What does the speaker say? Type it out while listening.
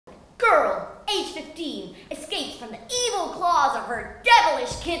15 escapes from the evil claws of her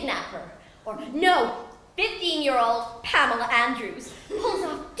devilish kidnapper. Or no, 15-year-old Pamela Andrews pulls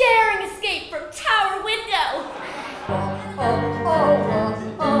off daring escape from tower window.